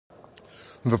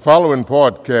The following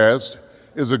podcast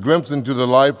is a glimpse into the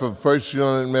life of First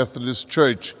United Methodist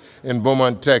Church in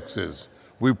Beaumont, Texas.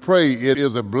 We pray it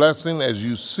is a blessing as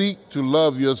you seek to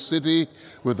love your city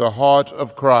with the heart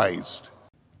of Christ.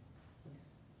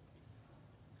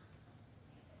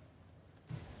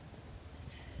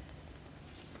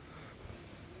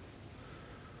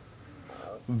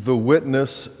 The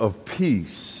witness of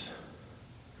peace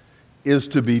is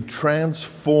to be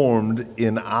transformed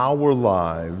in our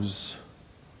lives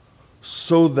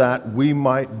so that we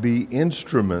might be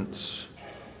instruments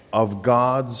of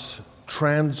God's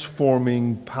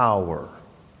transforming power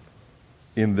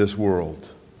in this world.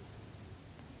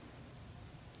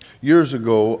 Years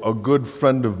ago, a good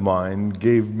friend of mine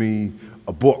gave me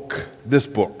a book, this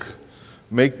book,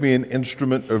 Make Me an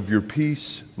Instrument of Your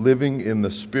Peace, Living in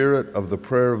the Spirit of the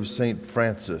Prayer of St.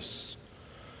 Francis.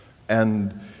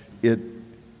 And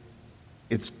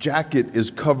its jacket is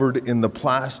covered in the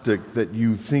plastic that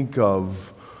you think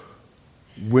of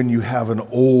when you have an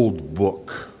old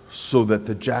book, so that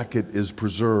the jacket is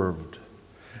preserved.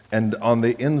 And on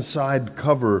the inside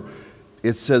cover,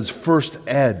 it says First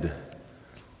Ed.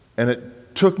 And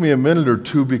it took me a minute or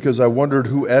two because I wondered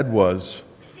who Ed was.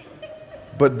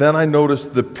 But then I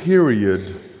noticed the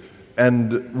period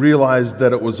and realized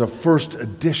that it was a first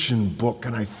edition book,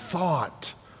 and I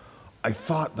thought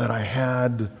that I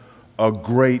had a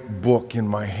great book in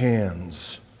my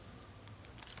hands.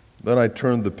 Then I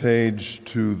turned the page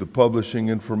to the publishing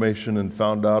information and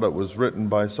found out it was written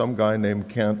by some guy named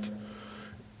Kent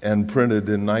and printed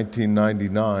in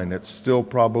 1999. It's still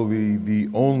probably the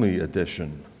only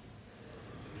edition.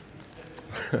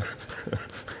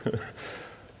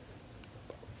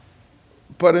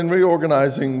 But in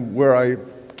reorganizing where I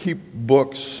keep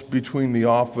books between the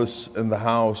office and the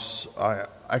house,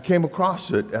 I came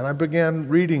across it and I began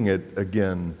reading it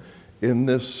again in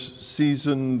this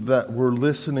season that we're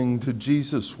listening to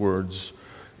Jesus' words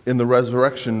in the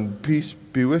resurrection, peace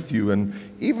be with you. And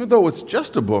even though it's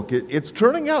just a book, it's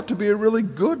turning out to be a really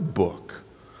good book.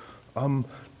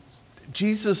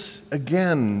 Jesus,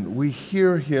 again, we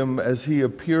hear him as he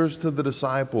appears to the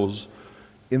disciples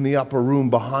in the upper room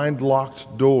behind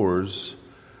locked doors,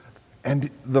 and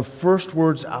the first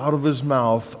words out of his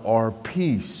mouth are,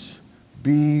 "Peace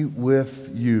be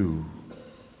with you."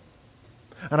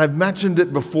 And I've mentioned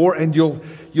it before, and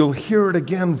you'll hear it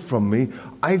again from me.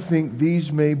 I think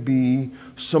these may be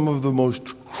some of the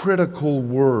most critical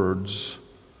words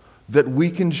that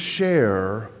we can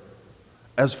share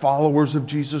as followers of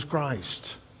Jesus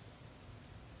Christ.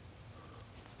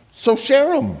 So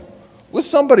share them with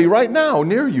somebody right now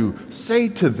near you. Say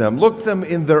to them, look them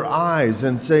in their eyes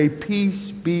and say, "Peace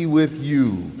be with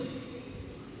you."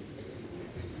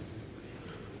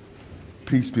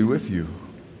 Peace be with you.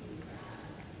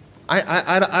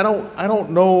 I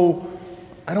don't know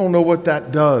what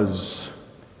that does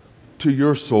to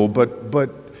your soul,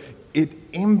 but it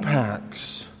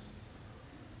impacts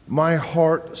my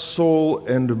heart, soul,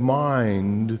 and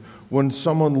mind when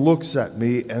someone looks at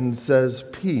me and says,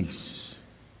 "Peace."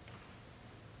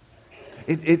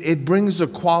 It brings a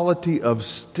quality of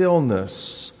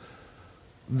stillness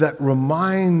that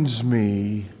reminds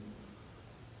me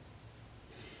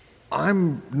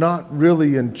I'm not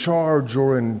really in charge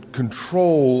or in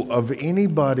control of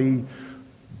anybody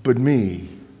but me,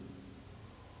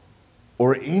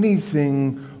 or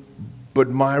anything but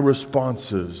my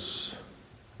responses.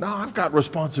 Now, I've got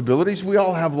responsibilities. We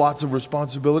all have lots of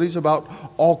responsibilities about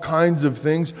all kinds of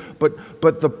things,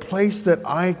 but the place that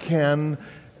I can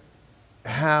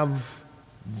have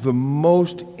the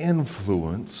most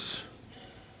influence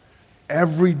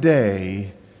every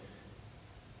day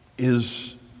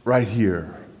is right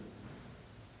here.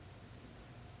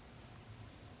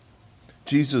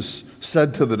 Jesus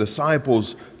said to the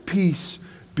disciples, "Peace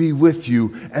be with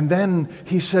you." And then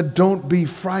he said, "Don't be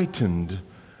frightened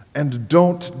and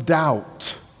don't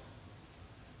doubt."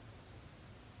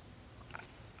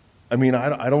 I mean,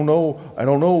 I don't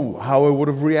know how I would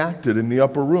have reacted in the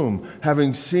upper room,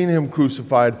 having seen him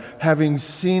crucified, having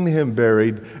seen him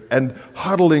buried, and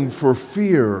huddling for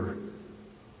fear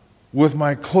with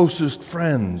my closest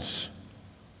friends.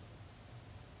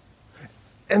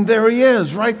 And there he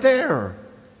is, right there.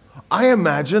 I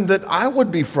imagined that I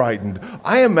would be frightened.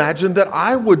 I imagined that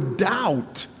I would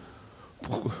doubt.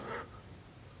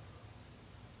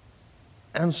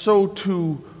 And so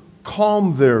to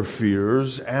calm their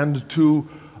fears and to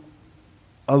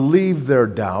alleviate their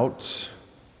doubts,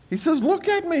 he says, "Look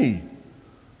at me,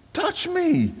 touch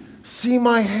me, see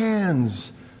my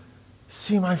hands,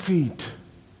 see my feet.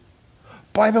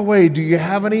 By the way, do you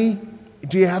have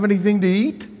anything to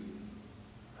eat?"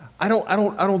 I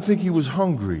don't think he was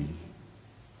hungry.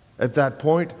 at that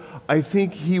point. I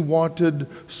think he wanted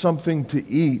something to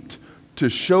eat to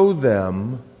show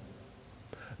them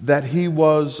that he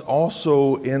was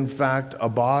also, in fact, a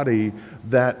body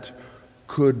that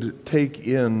could take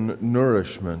in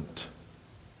nourishment,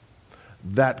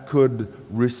 that could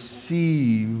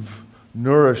receive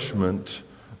nourishment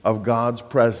of God's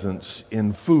presence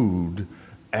in food,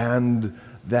 and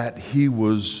that he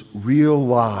was real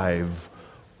live,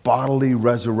 bodily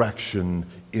resurrection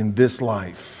in this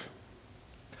life.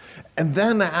 And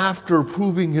then after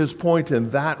proving his point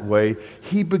in that way,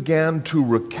 he began to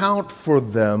recount for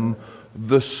them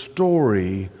the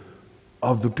story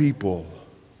of the people,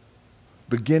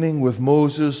 beginning with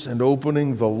Moses and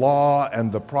opening the law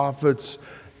and the prophets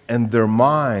and their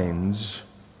minds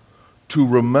to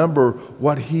remember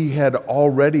what he had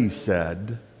already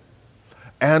said,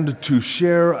 and to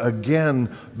share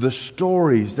again the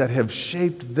stories that have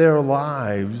shaped their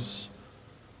lives,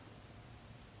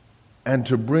 and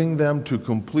to bring them to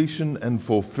completion and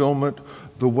fulfillment.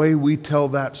 The way we tell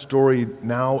that story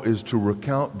now is to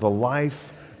recount the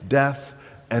life, death,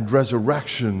 and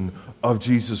resurrection of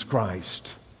Jesus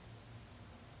Christ.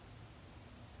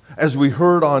 As we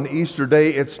heard on Easter Day,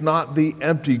 it's not the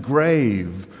empty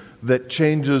grave that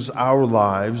changes our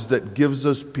lives, that gives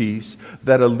us peace,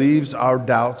 that alleviates our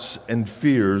doubts and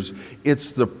fears.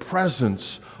 It's the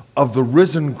presence of the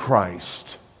risen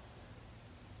Christ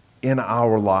in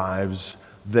our lives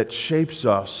that shapes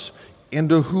us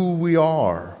into who we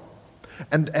are.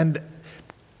 And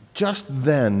just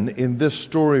then, in this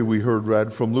story we heard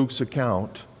read from Luke's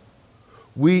account,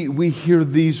 we hear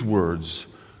these words: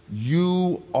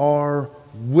 "You are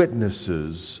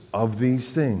witnesses of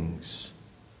these things."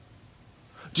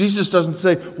 Jesus doesn't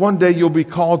say, one day you'll be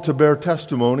called to bear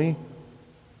testimony.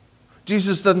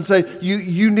 Jesus doesn't say,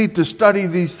 you need to study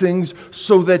these things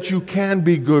so that you can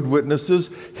be good witnesses.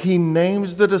 He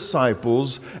names the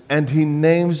disciples and he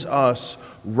names us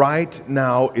right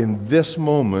now in this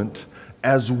moment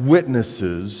as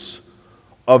witnesses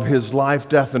of his life,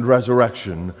 death, and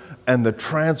resurrection, and the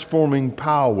transforming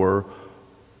power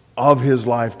of his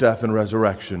life, death, and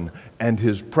resurrection, and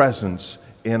his presence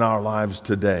in our lives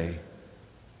today.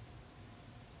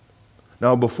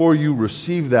 Now, before you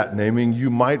receive that naming, you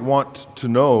might want to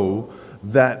know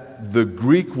that the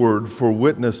Greek word for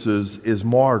witnesses is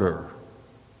martyr.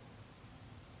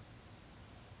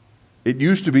 It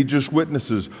used to be just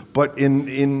witnesses, but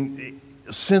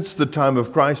since the time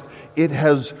of Christ, it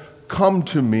has come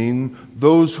to mean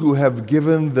those who have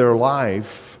given their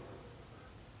life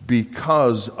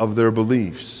because of their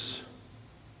beliefs.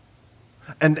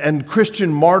 And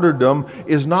Christian martyrdom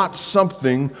is not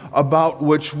something about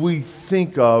which we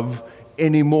think of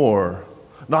anymore.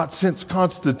 Not since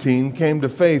Constantine came to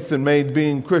faith and made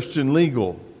being Christian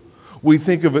legal. We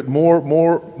think of it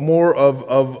more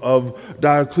of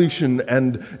Diocletian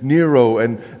and Nero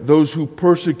and those who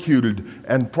persecuted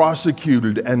and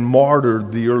prosecuted and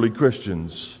martyred the early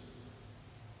Christians.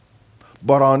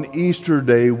 But on Easter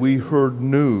Day, we heard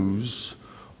news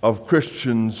of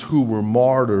Christians who were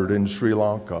martyred in Sri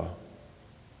Lanka.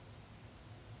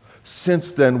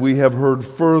 Since then, we have heard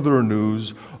further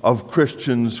news of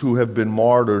Christians who have been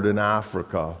martyred in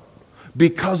Africa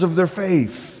because of their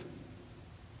faith.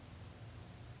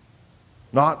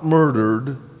 Not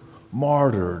murdered,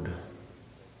 martyred.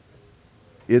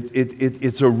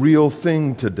 It's a real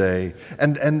thing today.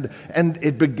 And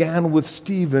it began with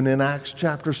Stephen in Acts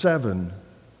chapter 7.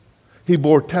 He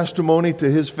bore testimony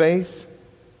to his faith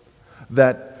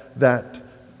that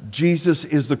Jesus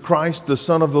is the Christ, the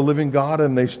Son of the living God,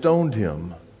 and they stoned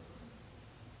him.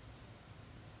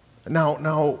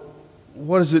 Now,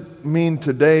 what does it mean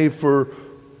today for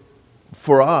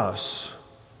us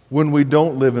when we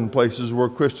don't live in places where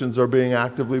Christians are being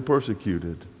actively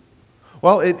persecuted?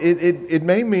 Well, it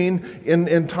may mean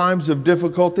in times of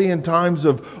difficulty, in times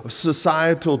of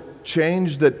societal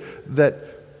change, that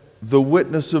the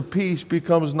witness of peace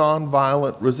becomes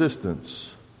nonviolent resistance.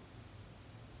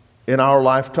 In our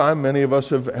lifetime, many of us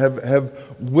have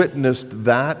witnessed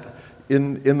that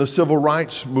in the civil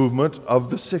rights movement of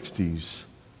the 60s.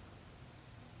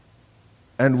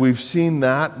 And we've seen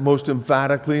that most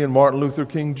emphatically in Martin Luther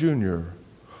King Jr.,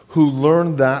 who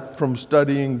learned that from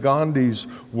studying Gandhi's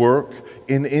work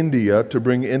in India to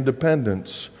bring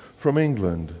independence from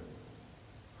England.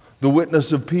 The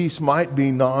witness of peace might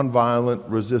be nonviolent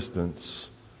resistance.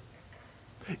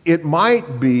 It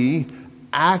might be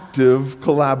active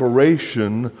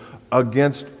collaboration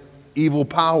against evil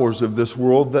powers of this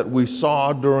world that we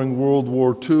saw during World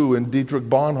War II in Dietrich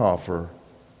Bonhoeffer,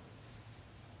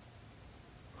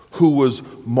 who was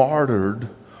martyred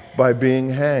by being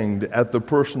hanged at the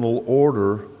personal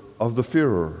order of the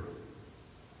Führer.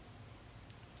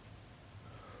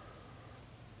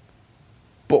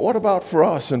 what about for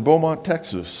us in Beaumont,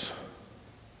 Texas?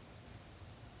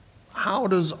 How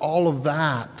does all of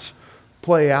that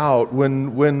play out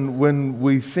when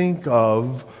we think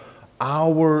of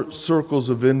our circles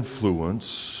of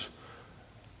influence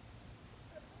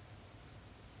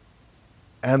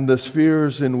and the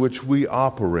spheres in which we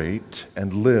operate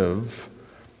and live?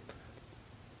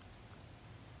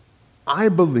 I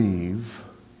believe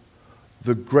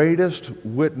the greatest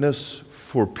witness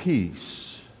for peace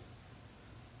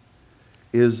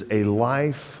is a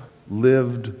life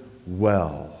lived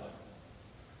well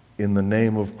in the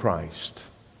name of Christ.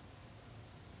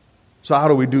 So how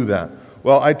do we do that?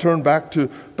 Well, I turn back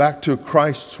to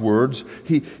Christ's words.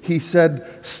 He said,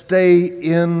 "Stay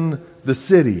in the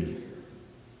city."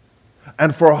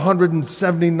 And for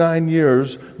 179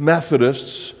 years,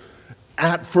 Methodists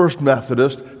at First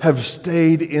Methodist have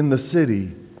stayed in the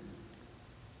city.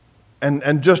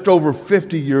 And just over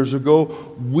 50 years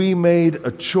ago, we made a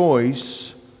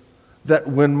choice that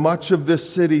when much of this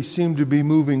city seemed to be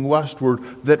moving westward,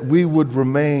 that we would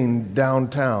remain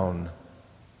downtown.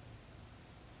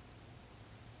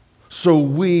 So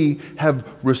we have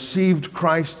received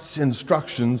Christ's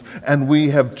instructions, and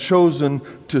we have chosen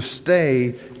to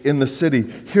stay in the city.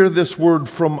 Hear this word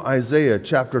from Isaiah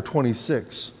chapter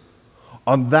 26.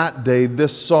 On that day,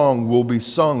 this song will be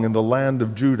sung in the land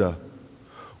of Judah.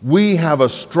 We have a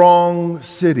strong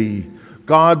city.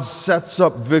 God sets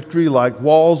up victory like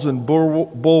walls and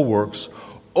bulwarks.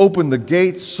 Open the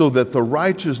gates so that the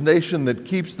righteous nation that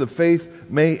keeps the faith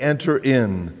may enter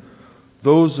in.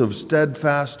 Those of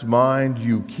steadfast mind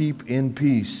you keep in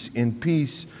peace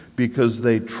because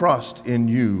they trust in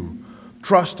you.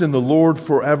 Trust in the Lord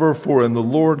forever, for in the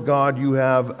Lord God you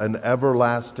have an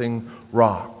everlasting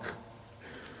rock.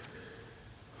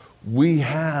 We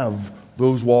have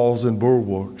those walls and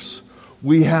bulwarks.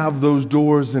 We have those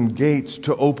doors and gates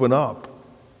to open up.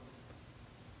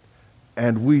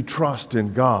 And we trust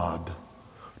in God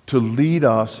to lead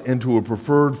us into a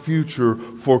preferred future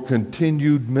for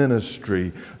continued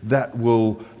ministry that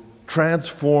will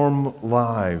transform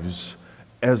lives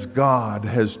as God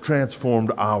has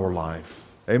transformed our life.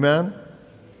 Amen?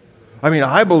 I mean,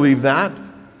 I believe that,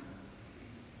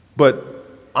 but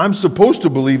I'm supposed to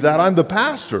believe that. I'm the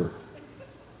pastor.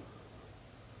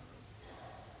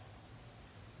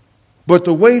 But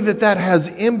the way that has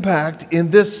impact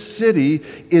in this city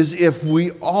is if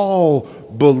we all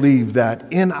believe that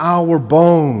in our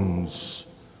bones,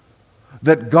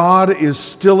 that God is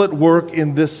still at work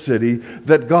in this city,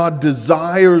 that God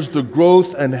desires the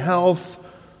growth and health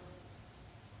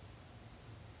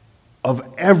of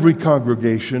every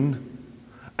congregation,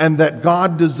 and that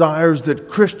God desires that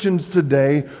Christians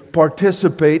today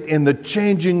participate in the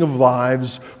changing of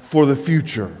lives for the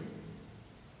future.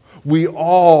 We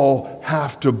all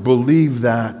have to believe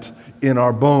that in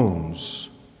our bones,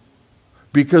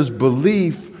 because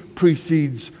belief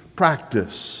precedes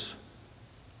practice.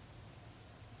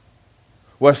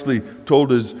 Wesley told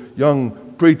his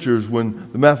young preachers when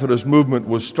the Methodist movement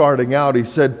was starting out, he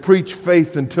said, "Preach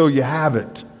faith until you have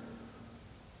it."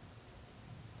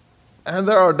 And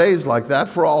there are days like that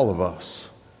for all of us.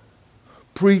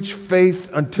 Preach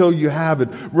faith until you have it.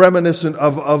 Reminiscent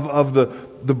of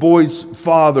the boy's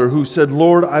father who said,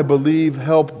 "Lord, I believe,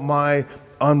 help my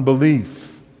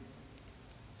unbelief."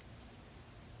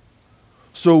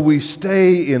 So we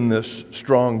stay in this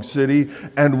strong city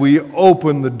and we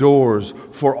open the doors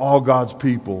for all God's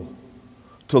people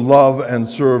to love and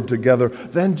serve together.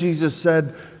 Then Jesus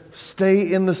said, "Stay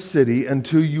in the city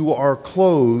until you are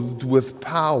clothed with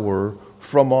power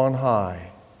from on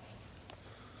high."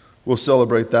 We'll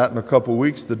celebrate that in a couple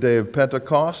weeks, the day of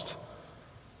Pentecost.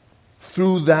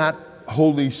 Through that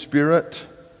Holy Spirit,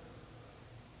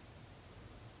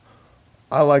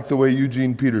 I like the way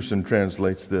Eugene Peterson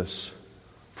translates this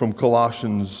from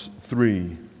Colossians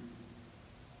 3.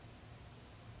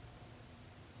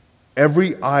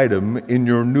 Every item in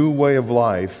your new way of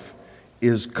life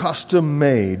is custom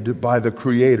made by the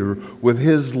Creator with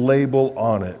His label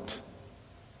on it.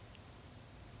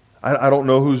 I don't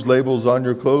know whose label's on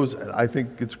your clothes. I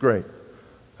think it's great.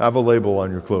 Have a label on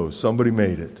your clothes. Somebody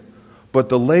made it. But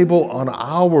the label on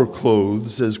our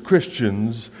clothes as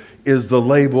Christians is the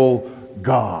label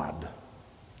God.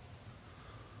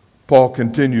 Paul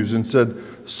continues and said,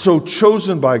 "So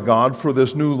chosen by God for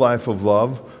this new life of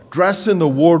love, dress in the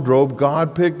wardrobe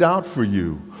God picked out for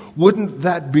you." Wouldn't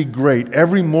that be great?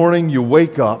 Every morning you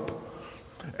wake up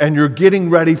and you're getting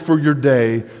ready for your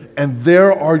day, and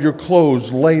there are your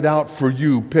clothes laid out for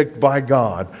you, picked by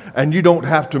God, and you don't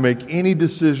have to make any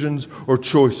decisions or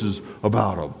choices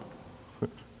about them.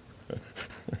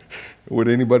 Would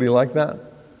anybody like that?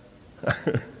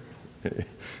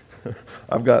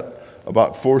 I've got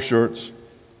about 4 shirts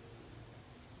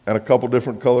and a couple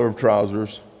different color of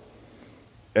trousers,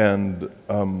 and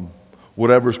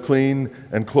whatever's clean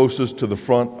and closest to the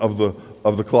front of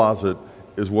the closet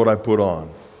is what I put on.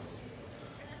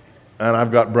 And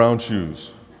I've got brown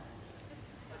shoes.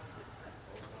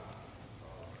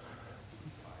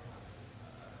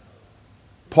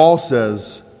 Paul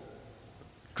says,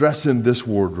 dress in this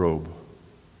wardrobe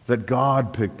that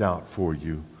God picked out for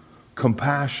you: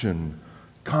 compassion,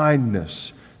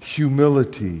 kindness,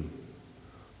 humility,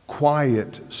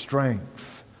 quiet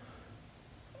strength,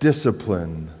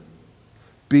 discipline.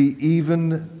 Be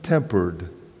even-tempered,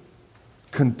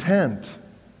 content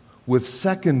with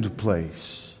second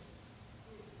place,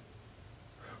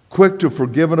 quick to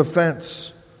forgive an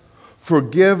offense.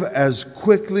 Forgive as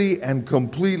quickly and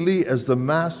completely as the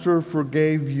Master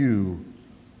forgave you.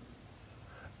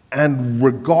 And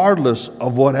regardless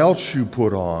of what else you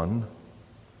put on,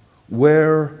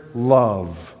 wear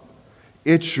love.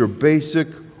 It's your basic,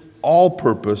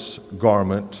 all-purpose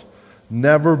garment.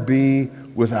 Never be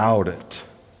without it.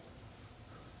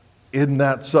 Isn't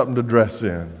that something to dress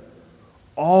in?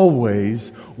 Always,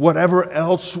 whatever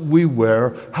else we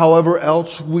wear, however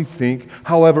else we think,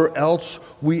 however else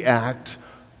we act,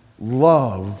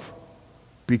 love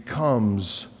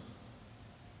becomes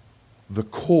the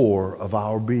core of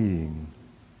our being.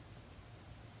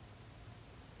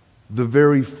 The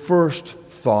very first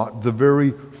thought, the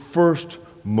very first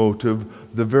motive,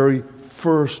 the very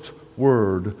first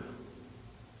word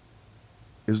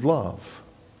is love.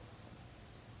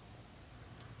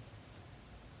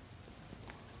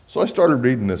 So I started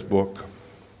reading this book,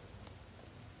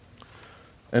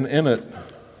 and in it,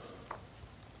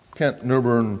 Kent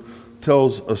Nerburn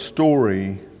tells a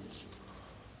story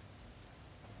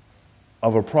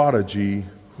of a prodigy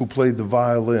who played the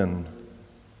violin.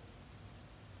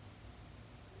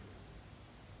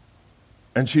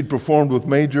 And she'd performed with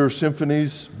major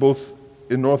symphonies both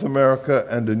in North America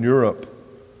and in Europe.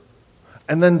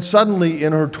 And then suddenly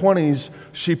in her 20s,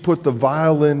 she put the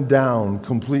violin down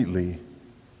completely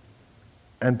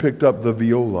and picked up the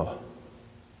viola.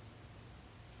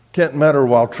 Kent met her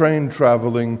while train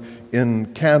traveling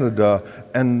in Canada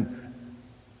and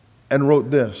wrote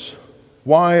this.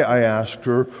 Why, I asked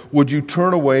her, would you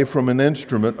turn away from an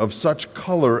instrument of such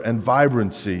color and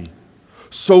vibrancy,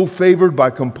 so favored by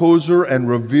composer and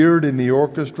revered in the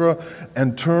orchestra,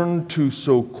 and turn to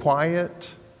so quiet,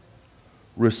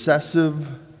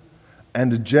 recessive,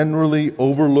 and generally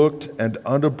overlooked and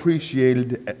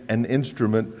unappreciated an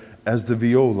instrument as the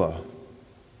viola?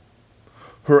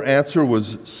 Her answer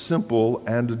was simple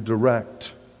and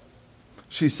direct.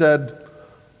 She said,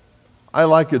 I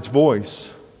like its voice.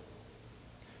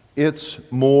 It's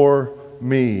more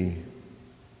me.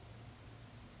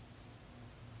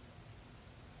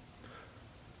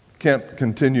 Kent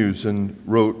continues and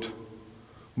wrote,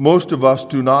 most of us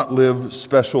do not live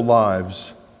special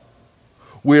lives.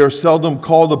 We are seldom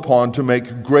called upon to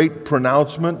make great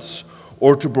pronouncements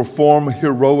or to perform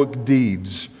heroic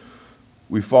deeds.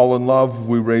 We fall in love,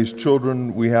 we raise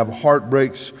children, we have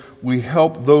heartbreaks, we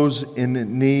help those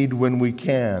in need when we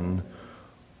can.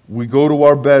 We go to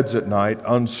our beds at night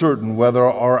uncertain whether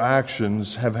our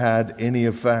actions have had any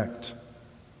effect.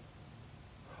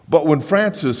 But when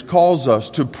Francis calls us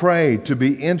to pray to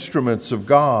be instruments of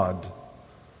God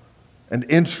and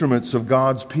instruments of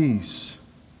God's peace,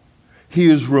 he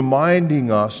is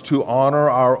reminding us to honor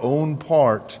our own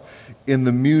part in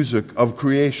the music of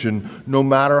creation, no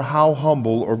matter how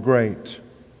humble or great.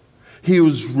 He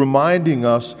was reminding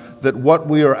us that what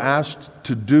we are asked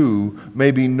to do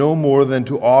may be no more than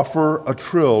to offer a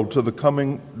trill to the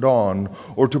coming dawn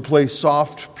or to play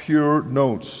soft, pure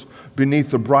notes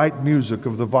beneath the bright music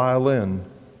of the violin.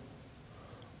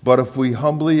 But if we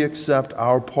humbly accept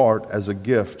our part as a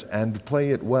gift and play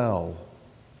it well,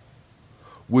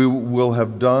 we will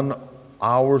have done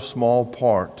our small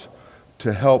part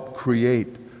to help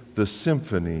create the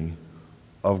symphony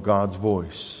of God's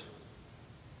voice.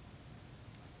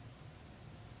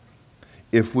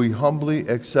 If we humbly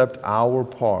accept our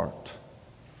part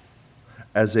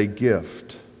as a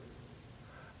gift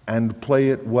and play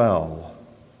it well,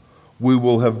 we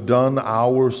will have done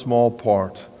our small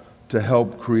part to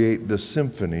help create the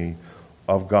symphony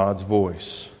of God's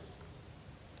voice.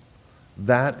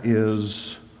 That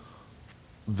is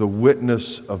the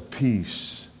witness of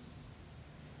peace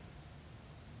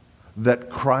that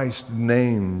Christ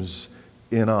names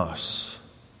in us.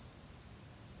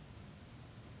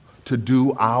 To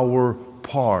do our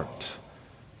part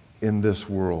in this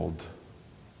world.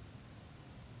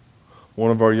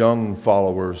 One of our young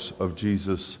followers of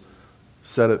Jesus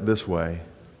said it this way: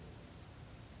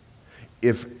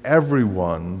 if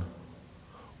everyone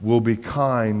will be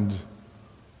kind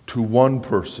to one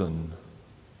person,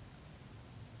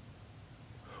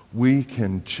 we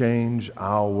can change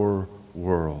our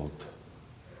world.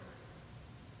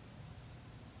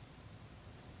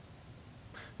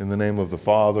 In the name of the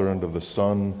Father, and of the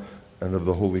Son, and of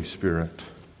the Holy Spirit.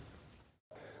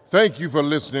 Thank you for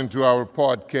listening to our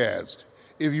podcast.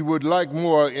 If you would like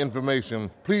more information,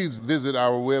 please visit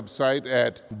our website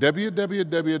at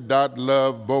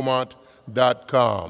www.lovebeaumont.com.